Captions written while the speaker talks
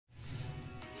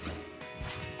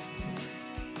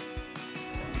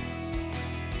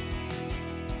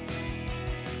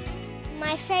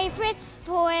My favourite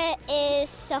sport is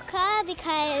soccer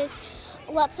because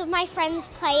lots of my friends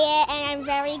play it and I'm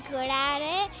very good at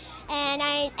it.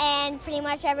 And pretty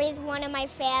much everyone in my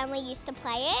family used to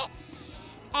play it.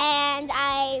 And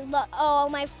all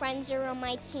my friends are on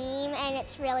my team and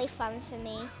it's really fun for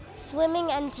me.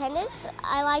 Swimming and tennis.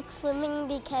 I like swimming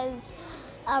because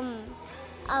I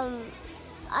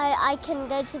can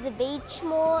go to the beach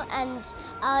more and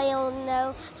I'll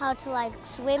know how to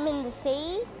swim in the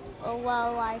sea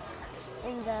or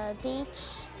in the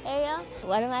beach area.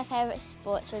 One of my favourite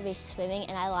sports would be swimming,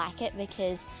 and I like it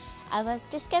because I've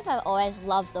always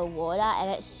loved the water,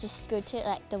 and it's just good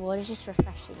to the water's just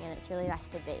refreshing and it's really nice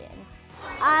to be in.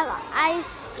 I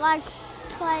like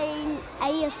playing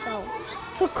AFL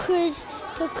because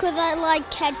I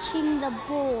like catching the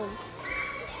ball.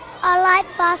 I like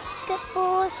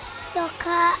basketball,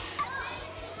 soccer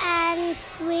and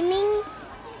swimming.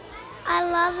 I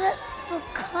love it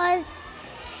because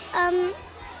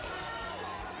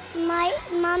my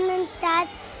mum and dad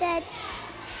said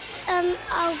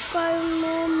I'll grow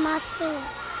more muscle.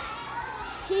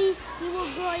 He will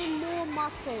grow more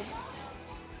muscles.